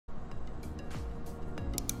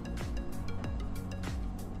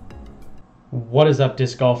What is up,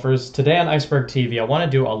 disc golfers? Today on Iceberg TV, I want to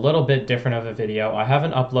do a little bit different of a video. I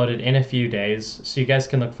haven't uploaded in a few days, so you guys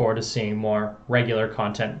can look forward to seeing more regular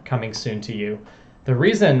content coming soon to you. The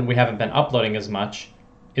reason we haven't been uploading as much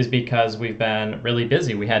is because we've been really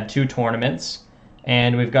busy. We had 2 tournaments,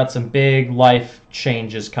 and we've got some big life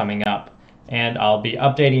changes coming up. And I'll be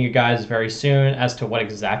updating you guys very soon as to what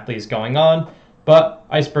exactly is going on. But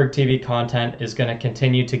Iceberg TV content is going to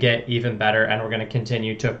continue to get even better, and we're going to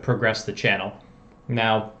continue to progress the channel.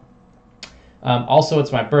 Now, also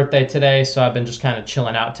it's my birthday today, so I've been just kind of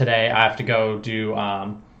chilling out today. I have to go do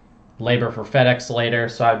labor for FedEx later,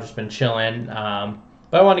 so I've just been chilling.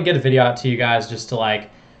 But I want to get a video out to you guys just to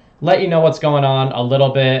let you know what's going on a little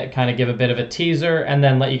bit, kind of give a bit of a teaser, and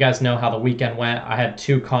then let you guys know how the weekend went. I had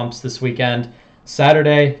 2 comps this weekend.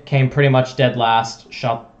 Saturday came pretty much dead last,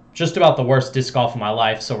 shot just about the worst disc golf of my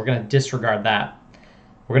life, so we're going to disregard that.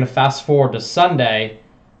 We're going to fast forward to Sunday,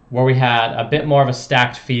 where we had a bit more of a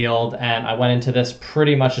stacked field, and I went into this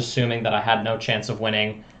pretty much assuming that I had no chance of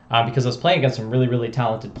winning because I was playing against some really, really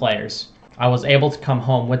talented players. I was able to come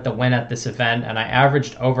home with the win at this event, and I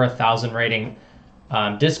averaged over 1,000 rating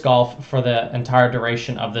disc golf for the entire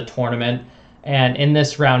duration of the tournament. And in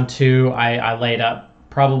this round 2, I laid up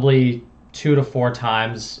probably 2 to 4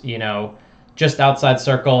 times, just outside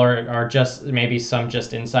circle or just maybe some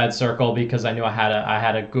just inside circle, because I knew I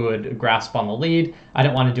had a good grasp on the lead. I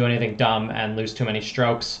didn't want to do anything dumb and lose too many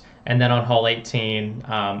strokes. And then on hole 18,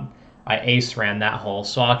 I ace ran that hole.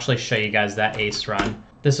 So I'll actually show you guys that ace run.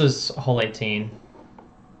 This was hole 18.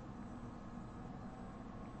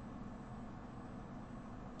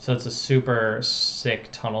 So it's a super sick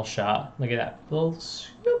tunnel shot. Look at that little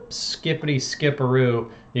skippity skipperoo.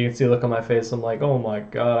 You can see the look on my face. I'm like, oh my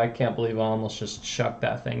god, I can't believe I almost just chucked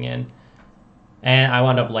that thing in. And I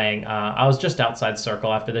wound up laying. I was just outside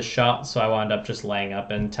circle after this shot, so I wound up just laying up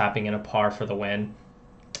and tapping in a par for the win.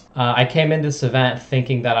 I came into this event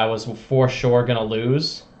thinking that I was for sure gonna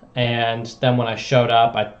lose, and then when I showed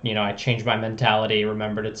up, I changed my mentality.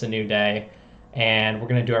 Remembered it's a new day, and we're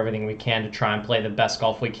going to do everything we can to try and play the best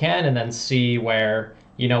golf we can, and then see where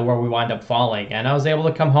we wind up falling. And I was able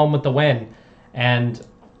to come home with the win. And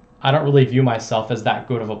I don't really view myself as that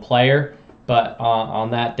good of a player, but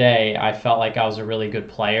on that day, I felt like I was a really good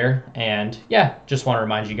player. And yeah, just want to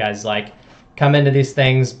remind you guys, come into these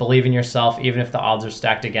things, believe in yourself, even if the odds are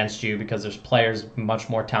stacked against you, because there's players much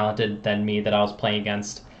more talented than me that I was playing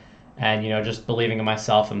against. And, just believing in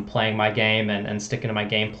myself and playing my game and sticking to my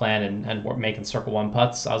game plan and making circle 1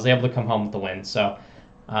 putts, I was able to come home with the win. So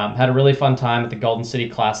had a really fun time at the Golden City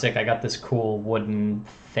Classic. I got this cool wooden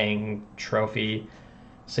thing trophy.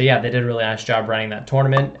 So yeah, they did a really nice job running that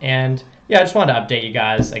tournament. And yeah, I just wanted to update you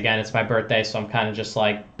guys. Again, it's my birthday, so I'm kind of just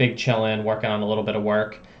big chilling, working on a little bit of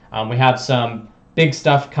work. We have some big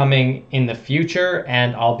stuff coming in the future,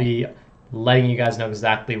 and I'll be letting you guys know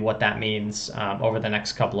exactly what that means over the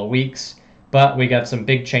next couple of weeks. But we got some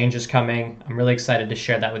big changes coming. I'm really excited to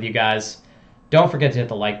share that with you guys. Don't forget to hit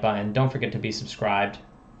the like button. Don't forget to be subscribed.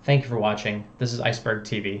 Thank you for watching. This is Iceberg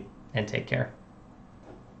TV, and take care.